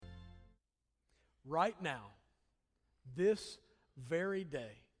right now, this very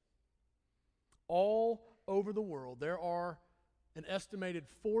day, all over the world, there are an estimated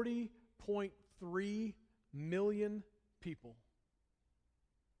 40.3 million people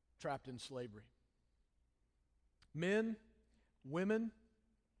trapped in slavery. Men, women,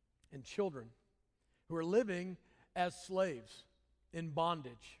 and children who are living as slaves in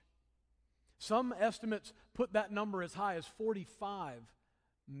bondage. Some estimates put that number as high as 45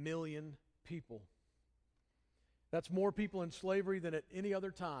 million people. That's more people in slavery than at any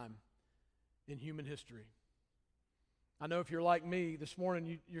other time in human history. I know if you're like me this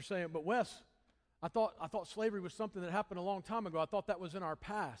morning, you're saying, but Wes, I thought slavery was something that happened a long time ago. I thought that was in our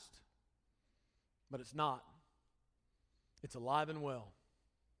past. But it's not. It's alive and well.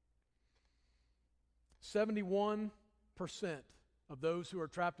 71% of those who are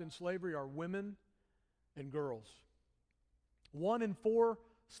trapped in slavery are women and girls. 1 in 4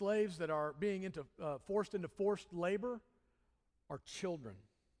 slaves that are being forced into forced labor are children.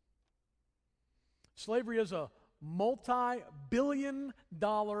 Slavery is a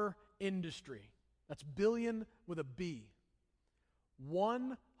multi-billion-dollar industry. That's billion with a B.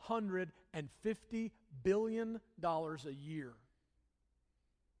 $150 billion a year.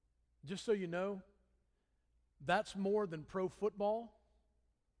 Just so you know, that's more than pro football,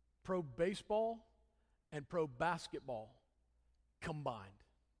 pro baseball, and pro basketball combined.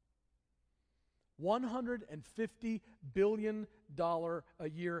 $150 billion a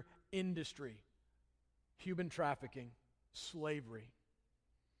year industry. Human trafficking, slavery.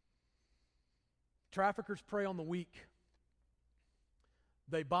 Traffickers prey on the weak.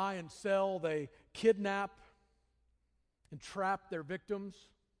 They buy and sell, they kidnap and trap their victims.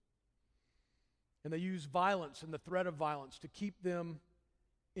 And they use violence and the threat of violence to keep them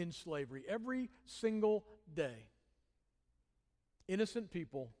in slavery. Every single day, innocent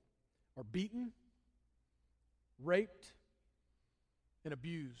people are beaten, raped, and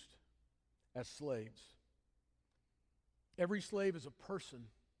abused as slaves. Every slave is a person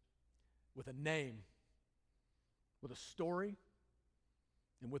with a name, with a story,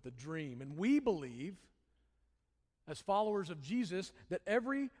 and with a dream. And we believe, as followers of Jesus, that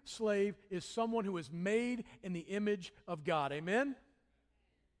every slave is someone who is made in the image of God. Amen?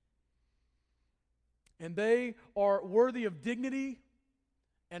 And they are worthy of dignity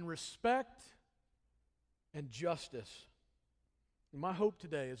and respect and justice. And my hope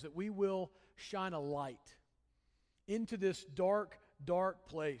today is that we will shine a light into this dark, dark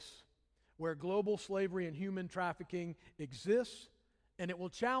place where global slavery and human trafficking exists, and it will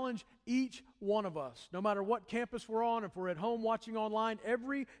challenge each one of us. No matter what campus we're on, if we're at home watching online,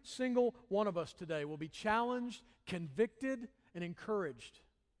 every single one of us today will be challenged, convicted, and encouraged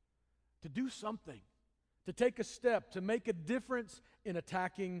to do something, to take a step, to make a difference in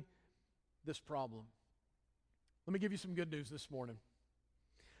attacking this problem. Let me give you some good news this morning.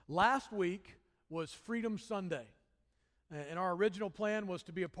 Last week was Freedom Sunday. And our original plan was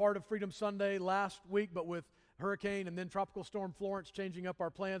to be a part of Freedom Sunday last week, but with Hurricane and then Tropical Storm Florence changing up our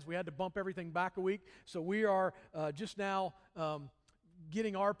plans, we had to bump everything back a week. So we are just now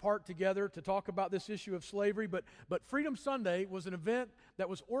getting our part together to talk about this issue of slavery. But Freedom Sunday was an event that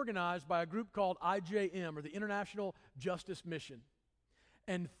was organized by a group called IJM, or the International Justice Mission.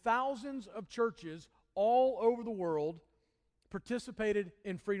 And thousands of churches all over the world participated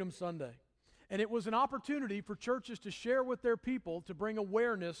in Freedom Sunday. And it was an opportunity for churches to share with their people to bring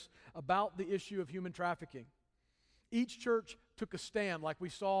awareness about the issue of human trafficking. Each church took a stand, like we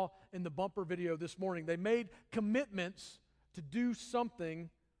saw in the bumper video this morning. They made commitments to do something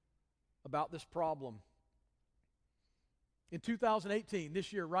about this problem. In 2018,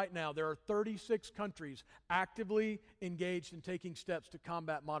 this year, right now, there are 36 countries actively engaged in taking steps to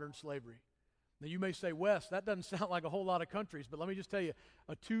combat modern slavery. Now, you may say, Wes, that doesn't sound like a whole lot of countries, but let me just tell you,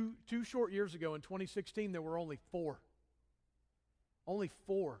 two short years ago in 2016, there were only 4. Only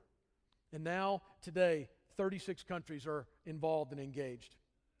 4. And now, today, 36 countries are involved and engaged.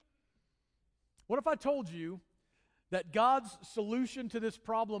 What if I told you that God's solution to this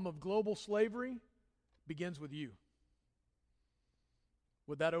problem of global slavery begins with you?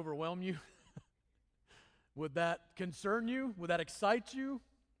 Would that overwhelm you? Would that concern you? Would that excite you?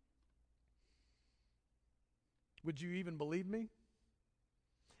 Would you even believe me?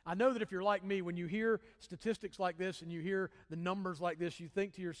 I know that if you're like me, when you hear statistics like this and you hear the numbers like this, you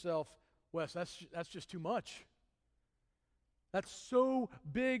think to yourself, Wes, that's just too much. That's so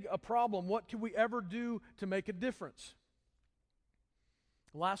big a problem. What can we ever do to make a difference?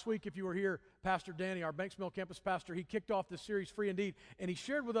 Last week, if you were here, Pastor Danny, our Banks Mill campus pastor, he kicked off this series, Free Indeed, and he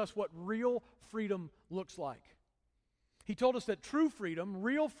shared with us what real freedom looks like. He told us that true freedom,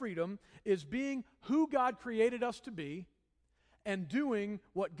 real freedom, is being who God created us to be and doing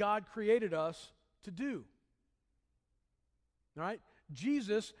what God created us to do. All right?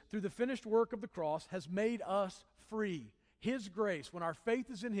 Jesus, through the finished work of the cross, has made us free. His grace, when our faith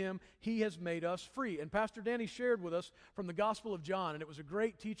is in Him, He has made us free. And Pastor Danny shared with us from the Gospel of John, and it was a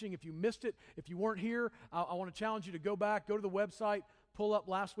great teaching. If you missed it, if you weren't here, I want to challenge you to go back, go to the website, pull up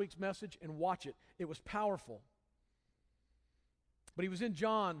last week's message, and watch it. It was powerful. But he was in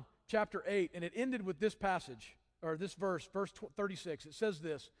John chapter 8, and it ended with this passage, or this verse 36. It says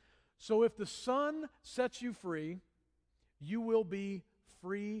this, "So if the Son sets you free, you will be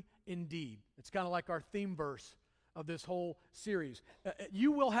free indeed." It's kind of like our theme verse of this whole series.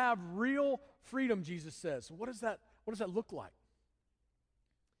 You will have real freedom, Jesus says. What does that look like?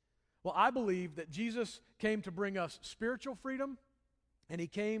 Well, I believe that Jesus came to bring us spiritual freedom, and He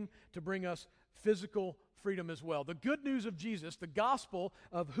came to bring us physical freedom as well. The good news of Jesus, the gospel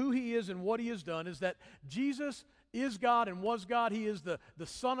of who He is and what He has done, is that Jesus is God and was God. He is the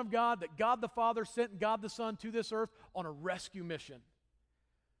Son of God, that God the Father sent God the Son to this earth on a rescue mission.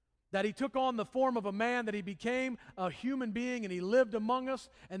 That He took on the form of a man, that He became a human being, and He lived among us,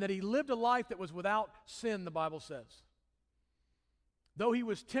 and that He lived a life that was without sin, the Bible says. Though He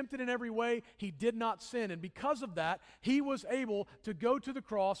was tempted in every way, He did not sin. And because of that, He was able to go to the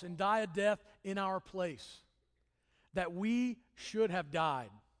cross and die a death in our place that we should have died.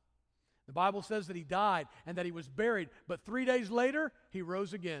 The Bible says that He died and that He was buried, but 3 days later, He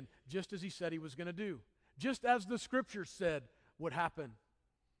rose again, just as He said He was going to do, just as the Scriptures said would happen.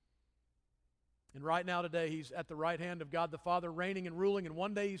 And right now today, He's at the right hand of God the Father, reigning and ruling, and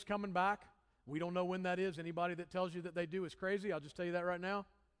one day He's coming back. We don't know when that is. Anybody that tells you that they do is crazy. I'll just tell you that right now.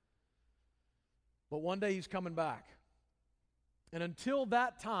 But one day He's coming back. And until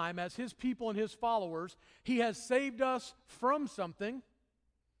that time, as His people and His followers, He has saved us from something.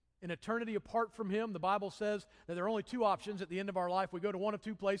 In eternity apart from Him, the Bible says that there are only two options at the end of our life. We go to one of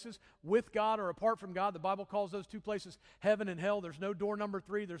two places, with God or apart from God. The Bible calls those two places heaven and hell. There's no door number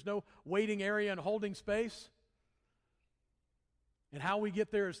 3. There's no waiting area and holding space. And how we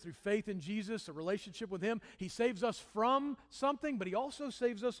get there is through faith in Jesus, a relationship with Him. He saves us from something, but He also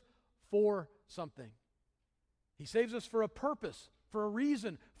saves us for something. He saves us for a purpose, for a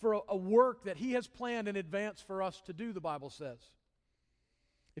reason, for a work that He has planned in advance for us to do, the Bible says.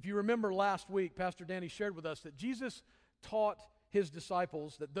 If you remember last week, Pastor Danny shared with us that Jesus taught His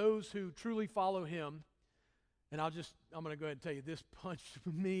disciples that those who truly follow Him, and I'm going to go ahead and tell you, this punched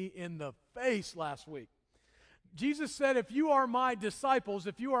me in the face last week. Jesus said, if you are my disciples,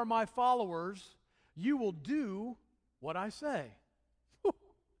 if you are my followers, you will do what I say.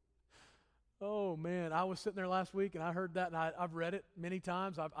 Oh man, I was sitting there last week and I heard that, and I've read it many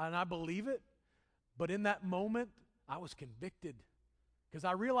times, and I believe it. But in that moment, I was convicted. Because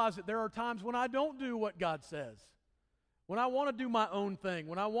I realize that there are times when I don't do what God says. When I want to do my own thing.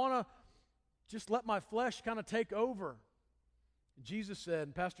 When I want to just let my flesh kind of take over. Jesus said,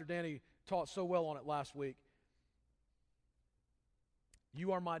 and Pastor Danny taught so well on it last week,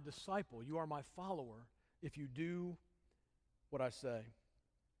 you are my disciple, you are my follower, if you do what I say.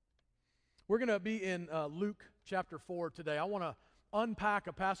 We're going to be in Luke chapter 4 today. I want to unpack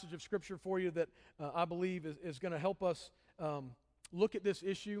a passage of Scripture for you that I believe is going to help us look at this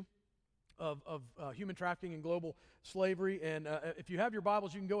issue of human trafficking and global slavery. And if you have your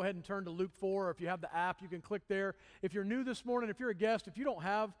Bibles, you can go ahead and turn to Luke 4. Or if you have the app, you can click there. If you're new this morning, if you're a guest, if you don't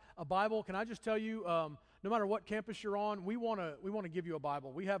have a Bible, can I just tell you, no matter what campus you're on, we want to give you a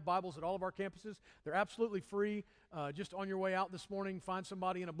Bible. We have Bibles at all of our campuses. They're absolutely free. Just on your way out this morning, find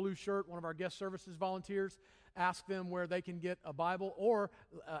somebody in a blue shirt, one of our guest services volunteers. Ask them where they can get a Bible, or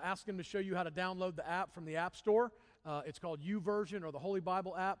ask them to show you how to download the app from the App Store. It's called YouVersion, or the Holy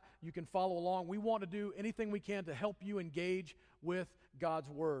Bible app. You can follow along. We want to do anything we can to help you engage with God's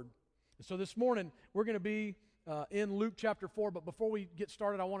Word. And so this morning, we're going to be in Luke chapter 4, but before we get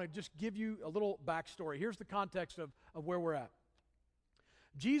started, I want to just give you a little backstory. Here's the context of where we're at.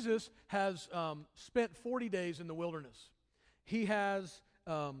 Jesus has spent 40 days in the wilderness. He has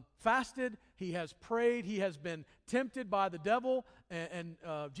fasted, he has prayed, he has been tempted by the devil, and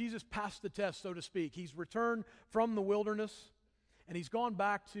Jesus passed the test, so to speak. He's returned from the wilderness, and he's gone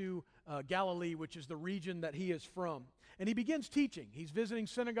back to Galilee, which is the region that he is from. And he begins teaching. He's visiting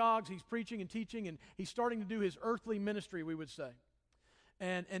synagogues, he's preaching and teaching, and he's starting to do his earthly ministry, we would say.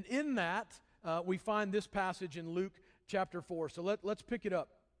 And in that, we find this passage in Luke chapter 4. So let's pick it up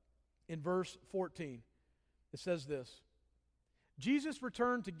in verse 14. It says this: Jesus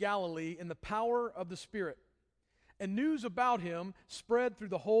returned to Galilee in the power of the Spirit, and news about him spread through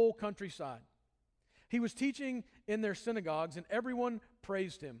the whole countryside. He was teaching in their synagogues, and everyone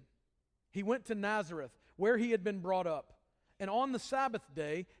praised him. He went to Nazareth, where he had been brought up. And on the Sabbath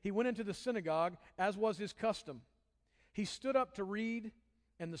day, he went into the synagogue, as was his custom. He stood up to read,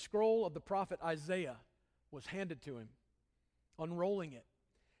 and the scroll of the prophet Isaiah was handed to him. Unrolling it,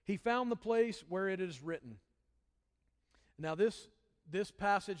 he found the place where it is written. Now this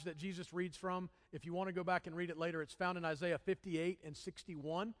passage that Jesus reads from, if you want to go back and read it later, it's found in Isaiah 58 and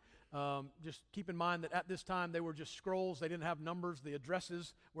 61. Just keep in mind that at this time they were just scrolls. They didn't have numbers. The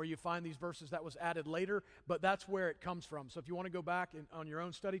addresses where you find these verses, that was added later, but that's where it comes from. So if you want to go back on your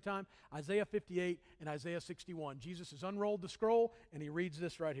own study time, Isaiah 58 and Isaiah 61. Jesus has unrolled the scroll and he reads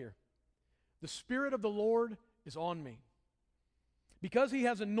this right here. The Spirit of the Lord is on me, because he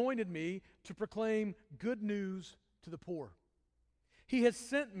has anointed me to proclaim good news to the poor. He has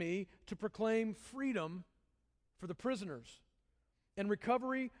sent me to proclaim freedom for the prisoners and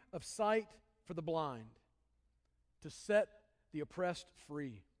recovery of sight for the blind, to set the oppressed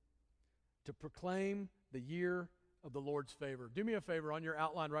free, to proclaim the year of the Lord's favor. Do me a favor, on your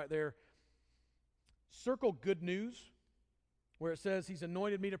outline right there, circle good news, where it says he's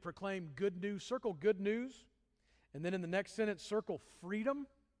anointed me to proclaim good news. Circle good news. And then in the next sentence, circle freedom.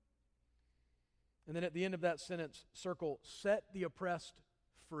 And then at the end of that sentence, circle set the oppressed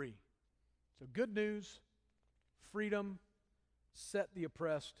free. So good news, freedom, set the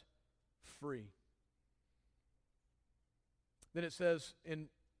oppressed free. Then it says in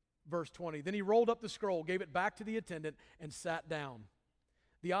verse 20, then he rolled up the scroll, gave it back to the attendant, and sat down.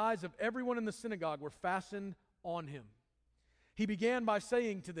 The eyes of everyone in the synagogue were fastened on him. He began by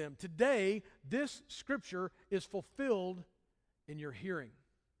saying to them, today this scripture is fulfilled in your hearing.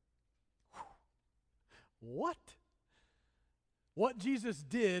 What? What Jesus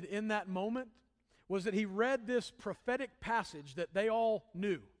did in that moment was that he read this prophetic passage that they all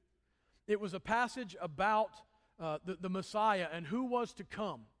knew. It was a passage about the Messiah and who was to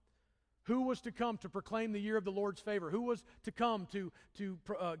come. Who was to come to proclaim the year of the Lord's favor? Who was to come to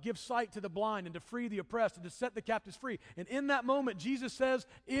give sight to the blind and to free the oppressed and to set the captives free? And in that moment, Jesus says,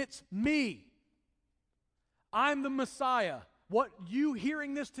 it's me. I'm the Messiah. What you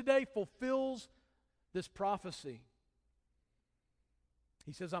hearing this today fulfills this prophecy.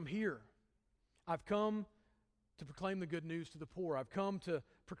 He says, I'm here. I've come to proclaim the good news to the poor. I've come to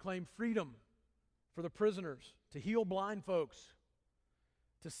proclaim freedom for the prisoners, to heal blind folks,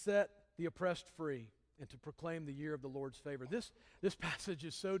 to set the oppressed free, and to proclaim the year of the Lord's favor. This passage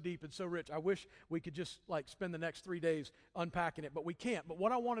is so deep and so rich. I wish we could just spend the next 3 days unpacking it, but we can't. But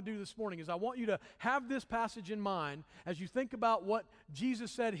what I want to do this morning is I want you to have this passage in mind as you think about what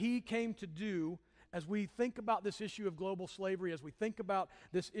Jesus said he came to do, as we think about this issue of global slavery, as we think about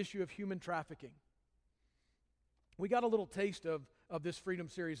this issue of human trafficking. We got a little taste of this Freedom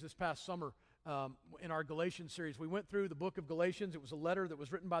series this past summer. In our Galatians series, we went through the book of Galatians. It was a letter that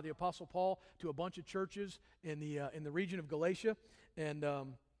was written by the Apostle Paul to a bunch of churches in the region of Galatia, and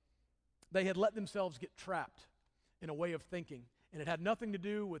they had let themselves get trapped in a way of thinking, and it had nothing to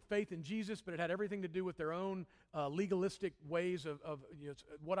do with faith in Jesus, but it had everything to do with their own legalistic ways of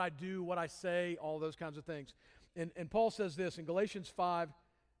what I do, what I say, all those kinds of things. And Paul says this in Galatians 5,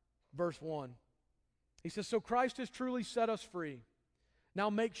 verse 1. He says, "So Christ has truly set us free. Now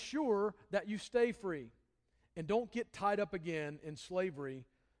make sure that you stay free and don't get tied up again in slavery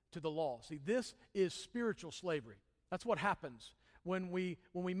to the law." See, this is spiritual slavery. That's what happens. When we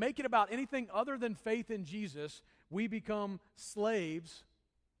make it about anything other than faith in Jesus, we become slaves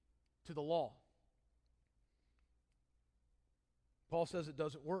to the law. Paul says it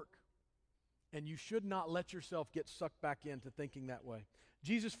doesn't work. And you should not let yourself get sucked back into thinking that way.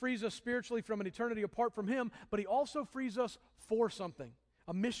 Jesus frees us spiritually from an eternity apart from him, but he also frees us for something,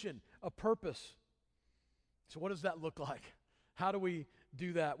 a mission, a purpose. So what does that look like? How do we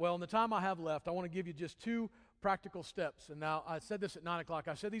do that? Well, in the time I have left, I want to give you just 2 practical steps. And now, I said this at 9 o'clock.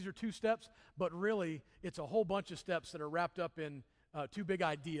 I said these are 2 steps, but really it's a whole bunch of steps that are wrapped up in 2 big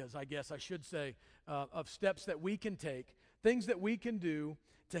ideas, I guess I should say, of steps that we can take, things that we can do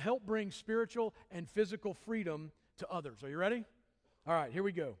to help bring spiritual and physical freedom to others. Are you ready? All right, here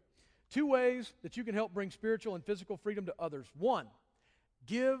we go. 2 ways that you can help bring spiritual and physical freedom to others. 1,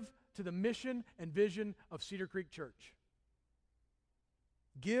 give to the mission and vision of Cedar Creek Church.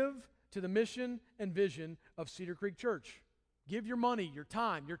 Give to the mission and vision of Cedar Creek Church. Give your money, your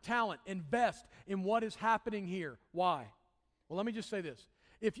time, your talent. Invest in what is happening here. Why? Well, let me just say this.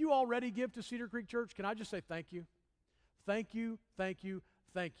 If you already give to Cedar Creek Church, can I just say thank you? Thank you, thank you,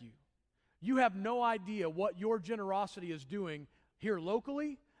 thank you. You have no idea what your generosity is doing here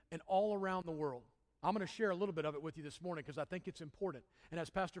locally and all around the world. I'm going to share a little bit of it with you this morning because I think it's important. And as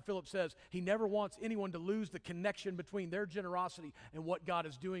Pastor Philip says, he never wants anyone to lose the connection between their generosity and what God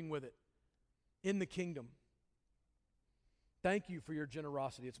is doing with it in the kingdom. Thank you for your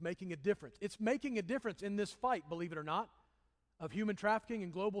generosity. It's making a difference. It's making a difference in this fight, believe it or not, of human trafficking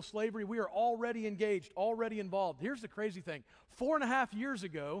and global slavery. We are already engaged, already involved. Here's the crazy thing. 4.5 years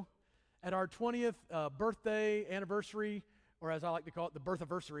ago, at our 20th birthday anniversary, or as I like to call it, the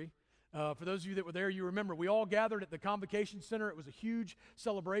birthiversary, for those of you that were there, you remember, we all gathered at the Convocation Center. It was a huge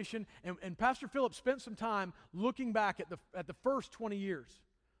celebration. And Pastor Philip spent some time looking back at the first 20 years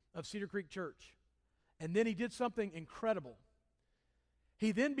of Cedar Creek Church. And then he did something incredible.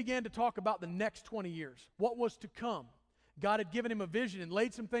 He then began to talk about the next 20 years, what was to come. God had given him a vision and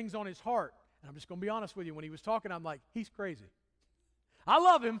laid some things on his heart. And I'm just going to be honest with you, when he was talking, I'm like, he's crazy. I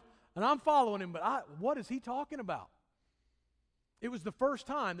love him, and I'm following him, but what is he talking about? It was the first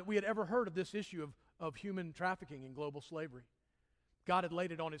time that we had ever heard of this issue of human trafficking and global slavery. God had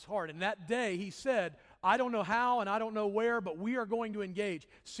laid it on his heart. And that day he said, I don't know how and I don't know where, but we are going to engage.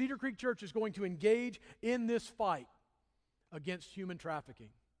 Cedar Creek Church is going to engage in this fight against human trafficking.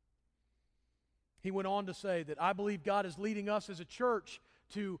 He went on to say that I believe God is leading us as a church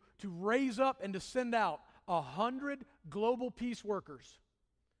to raise up and to send out 100 global peace workers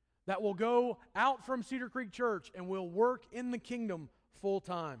that will go out from Cedar Creek Church and will work in the kingdom full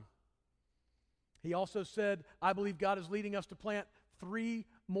time. He also said, I believe God is leading us to plant 3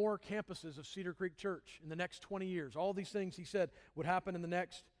 more campuses of Cedar Creek Church in the next 20 years. All these things, he said, would happen in the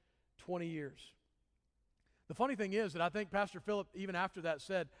next 20 years. The funny thing is that I think Pastor Philip, even after that,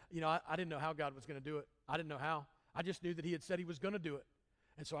 said, I didn't know how God was going to do it. I didn't know how. I just knew that he had said he was going to do it.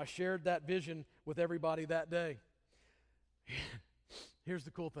 And so I shared that vision with everybody that day. Here's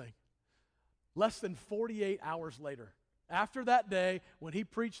the cool thing. Less than 48 hours later, after that day, when he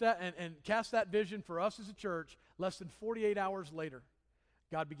preached that and cast that vision for us as a church, less than 48 hours later,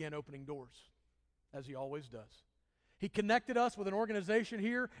 God began opening doors, as he always does. He connected us with an organization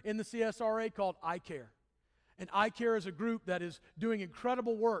here in the CSRA called iCare. And iCare is a group that is doing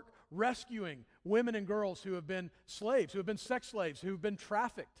incredible work rescuing women and girls who have been slaves, who have been sex slaves, who have been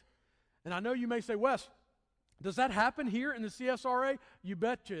trafficked. And I know you may say, Wes, does that happen here in the CSRA? You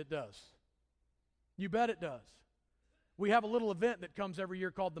betcha it does. You bet it does. We have a little event that comes every year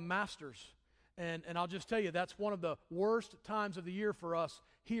called the Masters. And I'll just tell you, that's one of the worst times of the year for us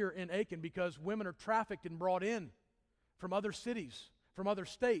here in Aiken because women are trafficked and brought in from other cities, from other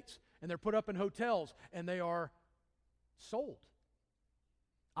states, and they're put up in hotels, and they are sold.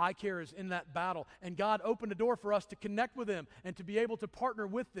 iCare is in that battle, and God opened a door for us to connect with them and to be able to partner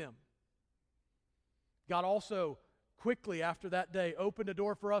with them. God also quickly after that day opened a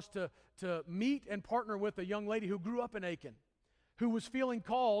door for us to meet and partner with a young lady who grew up in Aiken, who was feeling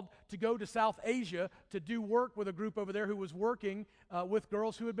called to go to South Asia to do work with a group over there who was working with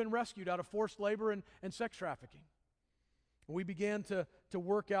girls who had been rescued out of forced labor and sex trafficking. We began to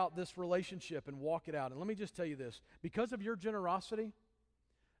work out this relationship and walk it out. And let me just tell you this. Because of your generosity,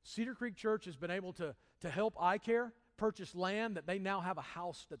 Cedar Creek Church has been able to help iCare purchase land that they now have a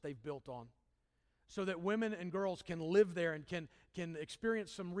house that they've built on so that women and girls can live there and can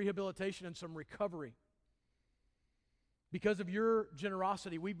experience some rehabilitation and some recovery. Because of your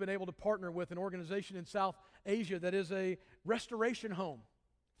generosity, we've been able to partner with an organization in South Asia that is a restoration home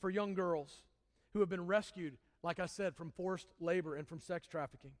for young girls who have been rescued, like I said, from forced labor and from sex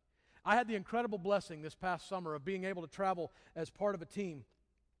trafficking. I had the incredible blessing this past summer of being able to travel as part of a team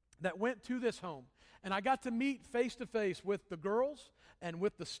that went to this home. And I got to meet face-to-face with the girls and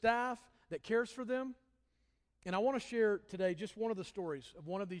with the staff that cares for them. And I want to share today just one of the stories of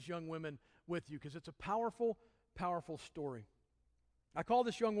one of these young women with you because it's a powerful, powerful story. I call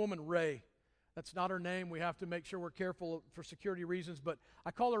this young woman Ray. That's not her name. We have to make sure we're careful for security reasons, but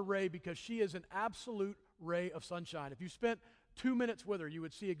I call her Ray because she is an absolute ray of sunshine. If you spent 2 minutes with her, you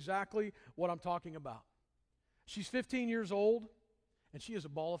would see exactly what I'm talking about. She's 15 years old, and she is a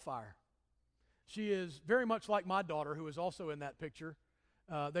ball of fire. She is very much like my daughter, who is also in that picture.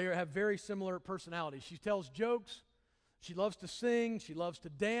 They have very similar personalities. She tells jokes. She loves to sing. She loves to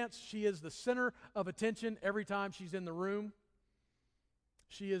dance. She is the center of attention every time she's in the room.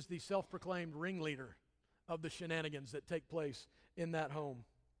 She is the self-proclaimed ringleader of the shenanigans that take place in that home.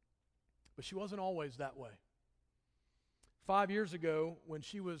 But she wasn't always that way. 5 years ago, when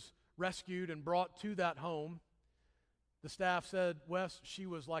she was rescued and brought to that home, the staff said, Wes, she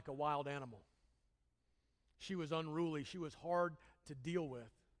was like a wild animal. She was unruly. She was hard to deal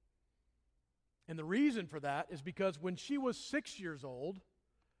with. And the reason for that is because when she was 6 years old,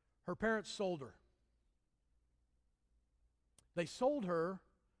 her parents sold her. They sold her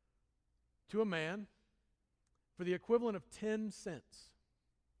to a man for the equivalent of 10 cents.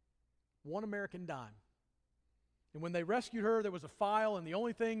 1 American dime. And when they rescued her, there was a file, and the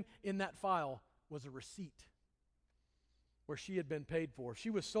only thing in that file was a receipt where she had been paid for. She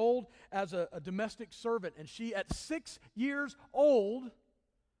was sold as a domestic servant, and she, at 6 years old,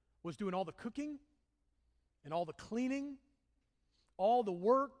 was doing all the cooking and all the cleaning, all the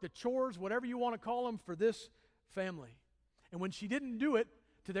work, the chores, whatever you want to call them, for this family. And when she didn't do it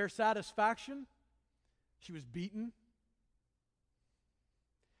to their satisfaction, she was beaten,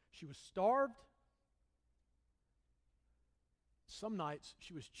 she was starved. Some nights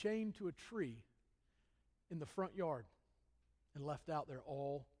she was chained to a tree in the front yard and left out there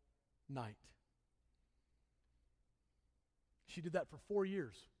all night. She did that for 4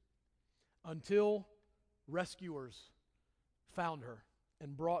 years until rescuers found her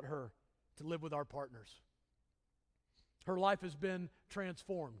and brought her to live with our partners. Her life has been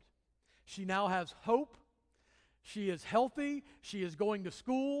transformed. She now has hope. She is healthy. She is going to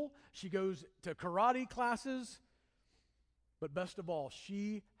school. She goes to karate classes. But best of all,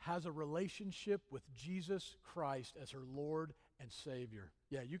 she has a relationship with Jesus Christ as her Lord and Savior.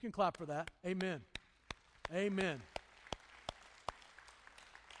 Yeah, you can clap for that. Amen. Amen.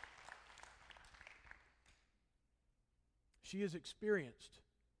 She has experienced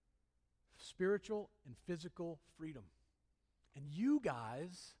spiritual and physical freedom. And you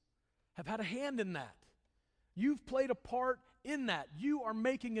guys have had a hand in that. You've played a part in that. You are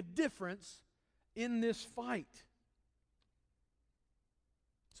making a difference in this fight.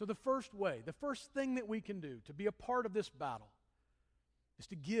 So the first way, the first thing that we can do to be a part of this battle is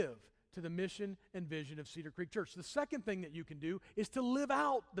to give to the mission and vision of Cedar Creek Church. The second thing that you can do is to live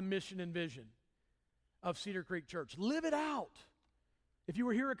out the mission and vision of Cedar Creek Church. Live it out. If you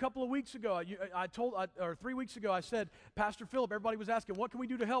were here a couple of weeks ago, or 3 weeks ago, I said, Pastor Philip, everybody was asking, what can we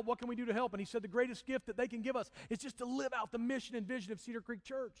do to help? What can we do to help? And he said the greatest gift that they can give us is just to live out the mission and vision of Cedar Creek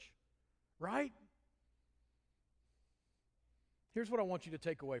Church. Right? Here's what I want you to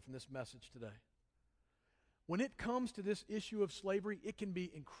take away from this message today. When it comes to this issue of slavery, it can be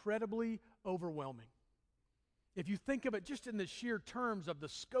incredibly overwhelming. If you think of it just in the sheer terms of the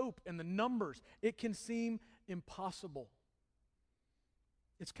scope and the numbers, it can seem impossible.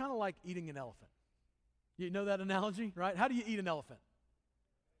 It's kind of like eating an elephant. You know that analogy, right? How do you eat an elephant?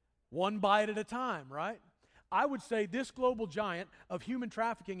 One bite at a time, right? I would say this global giant of human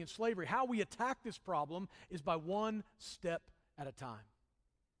trafficking and slavery, how we attack this problem is by one step at a time.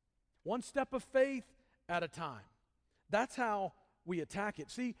 One step of faith at a time. That's how we attack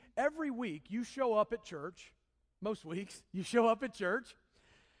it. See, every week you show up at church, most weeks you show up at church,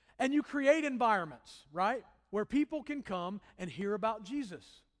 and you create environments, right, where people can come and hear about Jesus.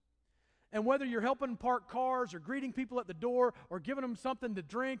 And whether you're helping park cars or greeting people at the door or giving them something to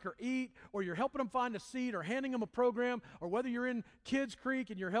drink or eat, or you're helping them find a seat or handing them a program, or whether you're in Kids Creek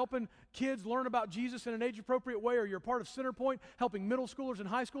and you're helping kids learn about Jesus in an age-appropriate way, or you're part of Centerpoint helping middle schoolers and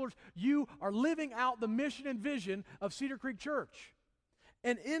high schoolers, you are living out the mission and vision of Cedar Creek Church.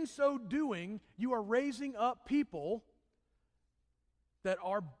 And in so doing, you are raising up people that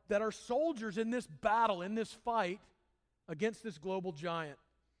are soldiers in this battle, in this fight against this global giant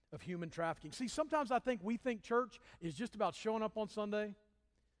of human trafficking. See, sometimes I think we think church is just about showing up on Sunday,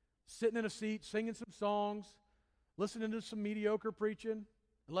 sitting in a seat, singing some songs, listening to some mediocre preaching.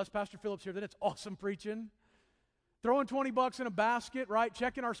 Unless Pastor Philip's here, then it's awesome preaching. Throwing $20 in a basket, right?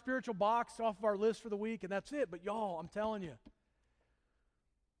 Checking our spiritual box off of our list for the week, and that's it. But y'all, I'm telling you,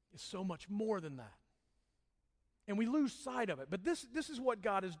 it's so much more than that. And we lose sight of it. But this is what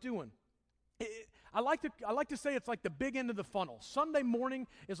God is doing. I like to say it's like the big end of the funnel. Sunday morning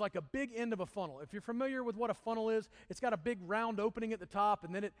is like a big end of a funnel. If you're familiar with what a funnel is, it's got a big round opening at the top,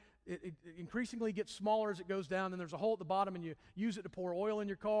 and then it increasingly gets smaller as it goes down, and there's a hole at the bottom, and you use it to pour oil in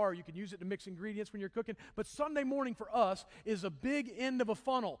your car, or you can use it to mix ingredients when you're cooking. But Sunday morning for us is a big end of a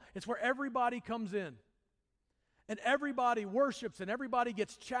funnel. It's where everybody comes in. And everybody worships, and everybody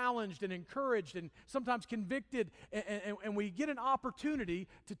gets challenged and encouraged and sometimes convicted, and we get an opportunity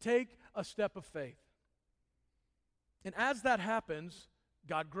to take a step of faith. And as that happens,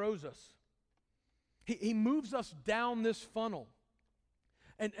 God grows us. He moves us down this funnel.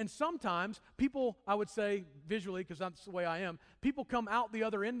 And sometimes people, I would say visually, because that's the way I am, people come out the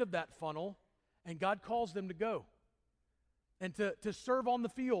other end of that funnel, and God calls them to go and to serve on the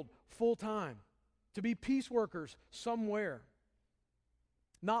field full time, to be peace workers somewhere.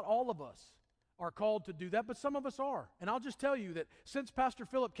 Not all of us are called to do that, but some of us are. And I'll just tell you that since Pastor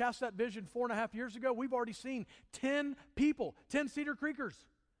Philip cast that vision 4.5 years ago, we've already seen 10 people, 10 Cedar Creekers,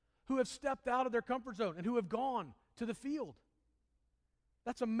 who have stepped out of their comfort zone and who have gone to the field.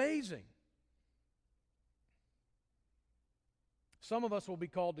 That's amazing. Some of us will be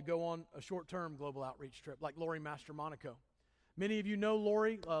called to go on a short-term global outreach trip, like Lori Mastromonaco. Many of you know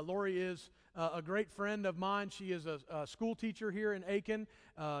Lori. Lori is a great friend of mine. She is a school teacher here in Aiken.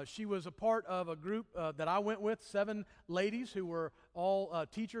 She was a part of a group that I went with, 7 ladies who were all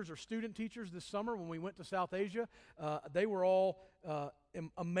teachers or student teachers this summer when we went to South Asia. They were all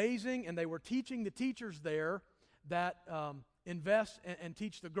amazing, and they were teaching the teachers there that invest and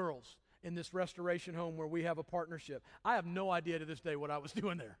teach the girls in this restoration home where we have a partnership. I have no idea to this day what I was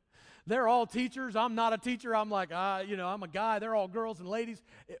doing there. They're all teachers. I'm not a teacher. I'm like, I'm a guy. They're all girls and ladies.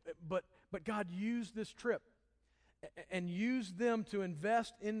 But God used this trip and used them to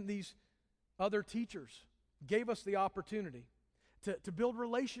invest in these other teachers. Gave us the opportunity to build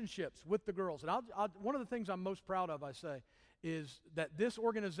relationships with the girls. And one of the things I'm most proud of, I say, is that this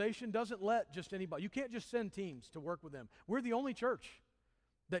organization doesn't let just anybody. You can't just send teams to work with them. We're the only church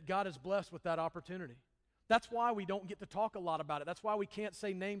that God has blessed with that opportunity. That's why we don't get to talk a lot about it. That's why we can't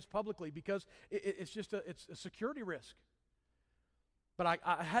say names publicly, because it's a security risk. But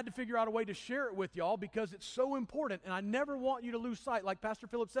I had to figure out a way to share it with y'all because it's so important, and I never want you to lose sight, like Pastor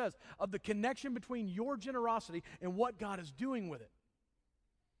Philip says, of the connection between your generosity and what God is doing with it.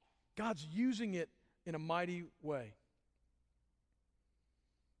 God's using it in a mighty way.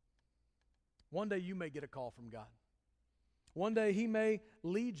 One day you may get a call from God. One day He may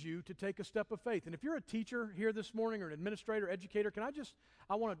lead you to take a step of faith. And if you're a teacher here this morning or an administrator, educator,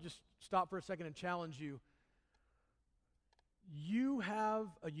 I want to just stop for a second and challenge you. You have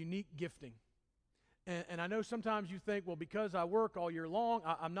a unique gifting. And I know sometimes you think, well, because I work all year long,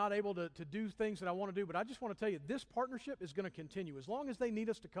 I'm not able to do things that I want to do. But I just want to tell you, this partnership is going to continue. As long as they need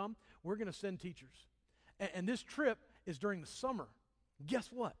us to come, we're going to send teachers. And this trip is during the summer.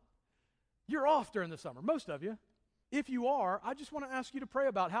 Guess what? You're off during the summer, most of you. If you are, I just want to ask you to pray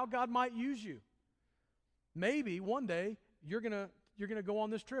about how God might use you. Maybe one day you're going to go on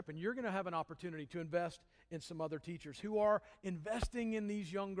this trip and you're going to have an opportunity to invest in some other teachers who are investing in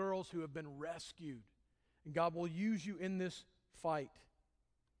these young girls who have been rescued. And God will use you in this fight.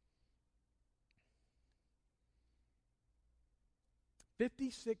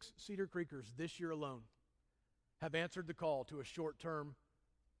 "56 Cedar Creekers this year alone have answered the call to a short-term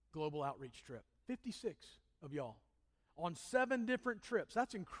global outreach trip. 56 of y'all. On 7 different trips.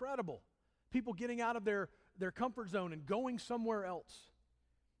 That's incredible. People getting out of their comfort zone and going somewhere else.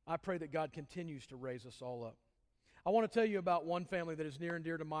 I pray that God continues to raise us all up. I want to tell you about one family that is near and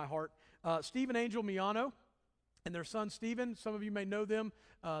dear to my heart. Steve and Angel Miano and their son Stephen. Some of you may know them.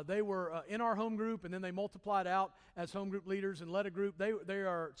 They were in our home group, and then they multiplied out as home group leaders and led a group. They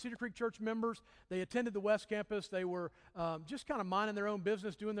are Cedar Creek Church members. They attended the West Campus. They were just kind of minding their own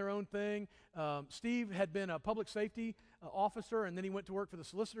business, doing their own thing. Steve had been a public safety officer, and then he went to work for the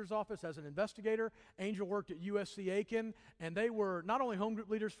solicitor's office as an investigator. Angel worked at USC Aiken, and they were not only home group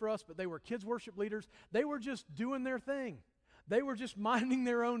leaders for us, but they were kids worship leaders. They were just doing their thing. They were just minding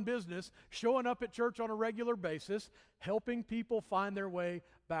their own business, showing up at church on a regular basis, helping people find their way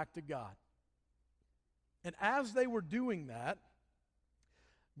back to God. And as they were doing that,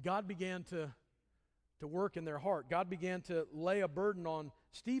 God began to work in their heart. God began to lay a burden on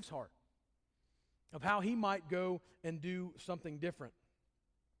Steve's heart of how he might go and do something different.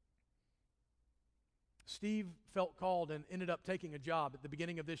 Steve felt called and ended up taking a job at the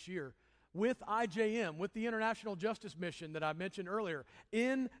beginning of this year with IJM, with the International Justice Mission that I mentioned earlier,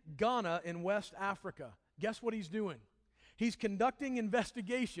 in Ghana in West Africa. Guess what he's doing? He's conducting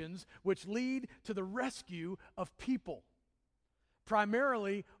investigations which lead to the rescue of people,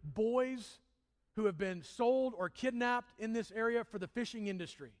 primarily boys who have been sold or kidnapped in this area for the fishing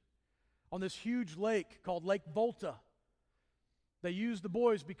industry on this huge lake called Lake Volta. They use the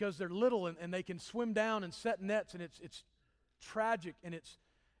boys because they're little and they can swim down and set nets, and it's tragic and it's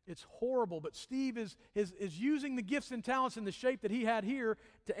horrible. But Steve is using the gifts and talents in the shape that he had here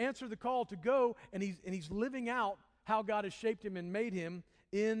to answer the call to go, and he's living out how God has shaped him and made him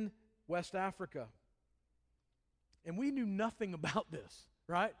in West Africa. And we knew nothing about this,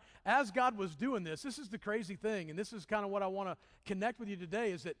 right? As God was doing this is the crazy thing, and this is kind of what I want to connect with you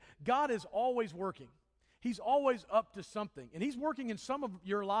today, is that God is always working. He's always up to something, and He's working in some of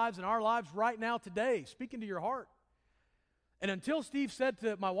your lives and our lives right now today, speaking to your heart. And until Steve said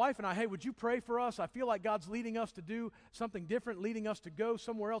to my wife and I, hey, would you pray for us? I feel like God's leading us to do something different, leading us to go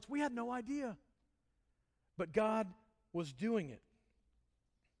somewhere else. We had no idea. But God was doing it.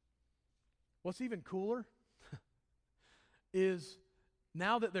 What's even cooler is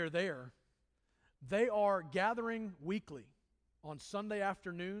now that they're there, they are gathering weekly on Sunday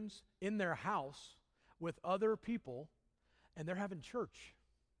afternoons in their house with other people, and they're having church.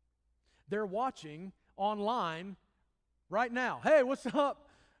 They're watching online right now. Hey, what's up?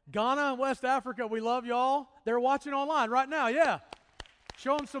 Ghana, West Africa, we love y'all. They're watching online right now, yeah.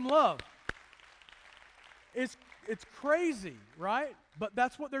 Show them some love. It's crazy, right? But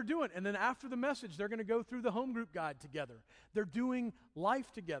that's what they're doing. And then after the message, they're going to go through the home group guide together. They're doing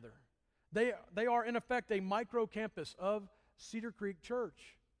life together. They are, in effect, a micro campus of Cedar Creek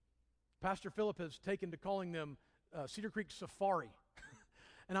Church. Pastor Philip has taken to calling them Cedar Creek Safari.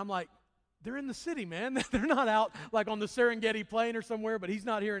 And I'm like, they're in the city, man. They're not out like on the Serengeti plain or somewhere, but he's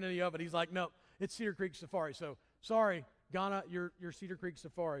not hearing any of it. He's like, no, it's Cedar Creek Safari. So sorry, Ghana, you're Cedar Creek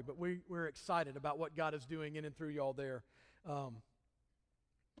Safari, but we're excited about what God is doing in and through y'all there.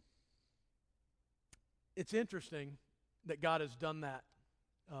 It's interesting that God has done that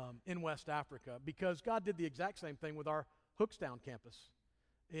in West Africa, because God did the exact same thing with our Hookstown campus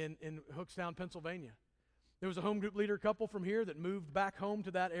in Hookstown, Pennsylvania. There was a home group leader couple from here that moved back home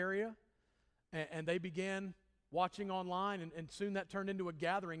to that area, and they began watching online, and soon that turned into a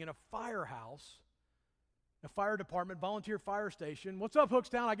gathering in a firehouse, a fire department, volunteer fire station. What's up,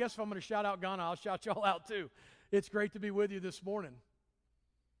 Hookstown? I guess if I'm going to shout out Ghana, I'll shout y'all out too. It's great to be with you this morning.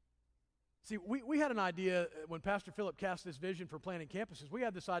 See, we had an idea when Pastor Philip cast this vision for planting campuses. We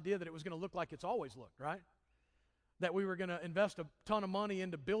had this idea that it was going to look like it's always looked, right? That we were going to invest a ton of money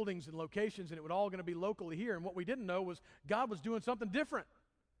into buildings and locations, and it would all going to be locally here. And what we didn't know was God was doing something different.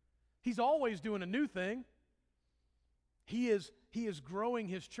 He's always doing a new thing. He is growing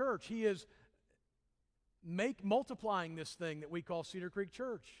His church. He is multiplying this thing that we call Cedar Creek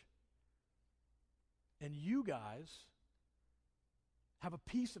Church. And you guys have a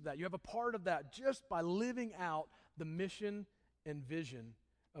piece of that. You have a part of that just by living out the mission and vision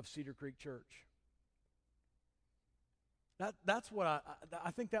of Cedar Creek Church. That's what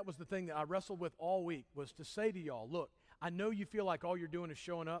I think that was the thing that I wrestled with all week, was to say to y'all, look, I know you feel like all you're doing is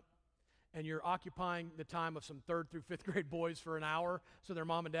showing up and you're occupying the time of some 3rd through 5th grade boys for an hour so their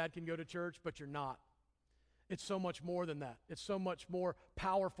mom and dad can go to church, but you're not. It's so much more than that. It's so much more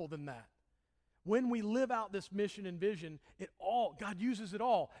powerful than that. When we live out this mission and vision, God uses it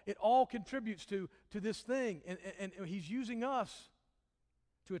all. It all contributes to this thing. And He's using us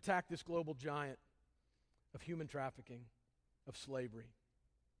to attack this global giant of human trafficking, of slavery.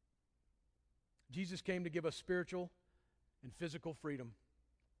 Jesus came to give us spiritual and physical freedom.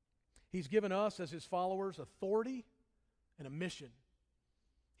 He's given us, as His followers, authority and a mission.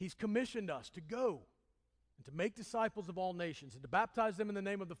 He's commissioned us to go and to make disciples of all nations, and to baptize them in the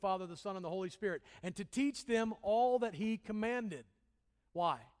name of the Father, the Son, and the Holy Spirit, and to teach them all that He commanded.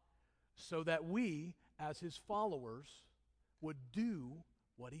 Why? So that we, as His followers, would do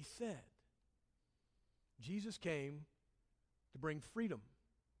what He said. Jesus came to bring freedom,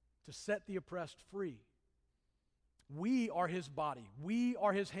 to set the oppressed free. We are His body. We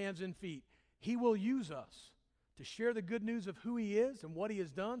are His hands and feet. He will use us to share the good news of who He is and what He has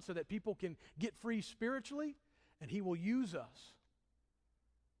done so that people can get free spiritually, and He will use us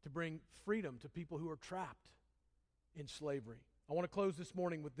to bring freedom to people who are trapped in slavery. I want to close this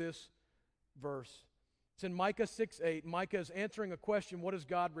morning with this verse. It's in Micah 6:8. Micah is answering a question, what does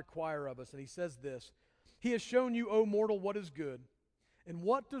God require of us? And he says this, He has shown you, O mortal, what is good. And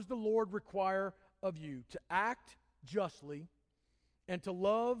what does the Lord require of you? To act justly, and to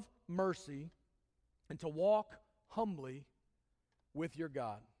love mercy, and to walk humbly with your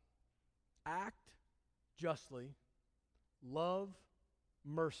God. Act justly, love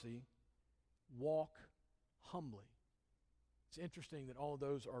mercy, walk humbly. It's interesting that all of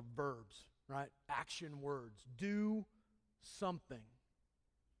those are verbs, right? Action words. Do something.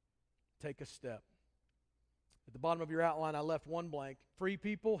 Take a step. At the bottom of your outline, I left one blank. Free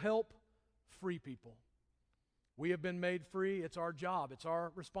people help free people. We have been made free. It's our job. It's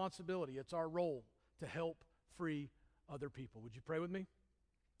our responsibility. It's our role to help free other people. Would you pray with me?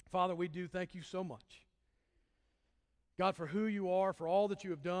 Father, we do thank You so much, God, for who You are, for all that You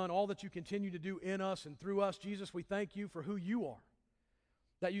have done, all that You continue to do in us and through us. Jesus, we thank You for who You are,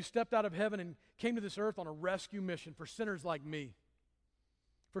 that You stepped out of heaven and came to this earth on a rescue mission for sinners like me,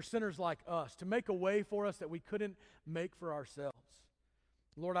 for sinners like us, to make a way for us that we couldn't make for ourselves.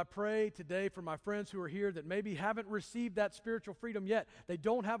 Lord, I pray today for my friends who are here that maybe haven't received that spiritual freedom yet. They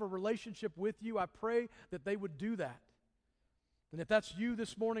don't have a relationship with You. I pray that they would do that. And if that's you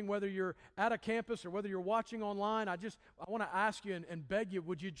this morning, whether you're at a campus or whether you're watching online, I want to ask you and beg you,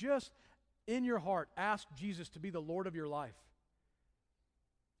 would you just, in your heart, ask Jesus to be the Lord of your life?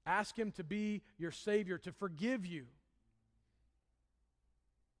 Ask Him to be your Savior, to forgive you.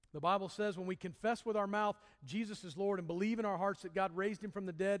 The Bible says when we confess with our mouth Jesus is Lord and believe in our hearts that God raised Him from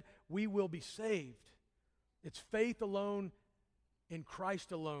the dead, we will be saved. It's faith alone in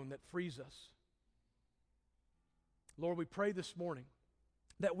Christ alone that frees us. Lord, we pray this morning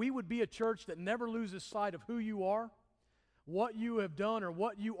that we would be a church that never loses sight of who you are, what you have done, or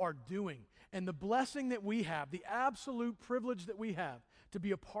what you are doing, and the blessing that we have, the absolute privilege that we have to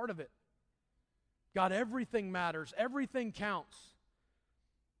be a part of it. God, everything matters. Everything counts.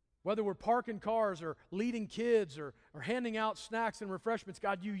 Whether we're parking cars or leading kids or handing out snacks and refreshments,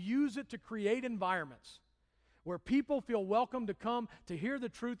 God, you use it to create environments where people feel welcome to come to hear the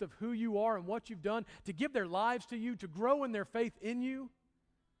truth of who you are and what you've done, to give their lives to you, to grow in their faith in you.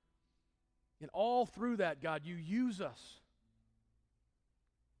 And all through that, God, you use us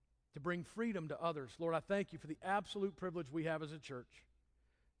to bring freedom to others. Lord, I thank you for the absolute privilege we have as a church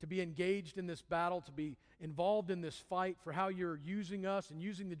to be engaged in this battle, to be involved in this fight, for how you're using us and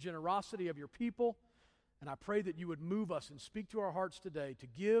using the generosity of your people. And I pray that you would move us and speak to our hearts today to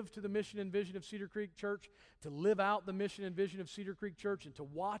give to the mission and vision of Cedar Creek Church, to live out the mission and vision of Cedar Creek Church, and to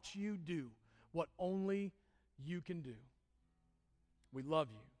watch you do what only you can do. We love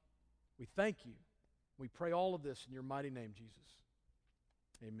you. We thank you. We pray all of this in your mighty name, Jesus.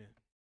 Amen.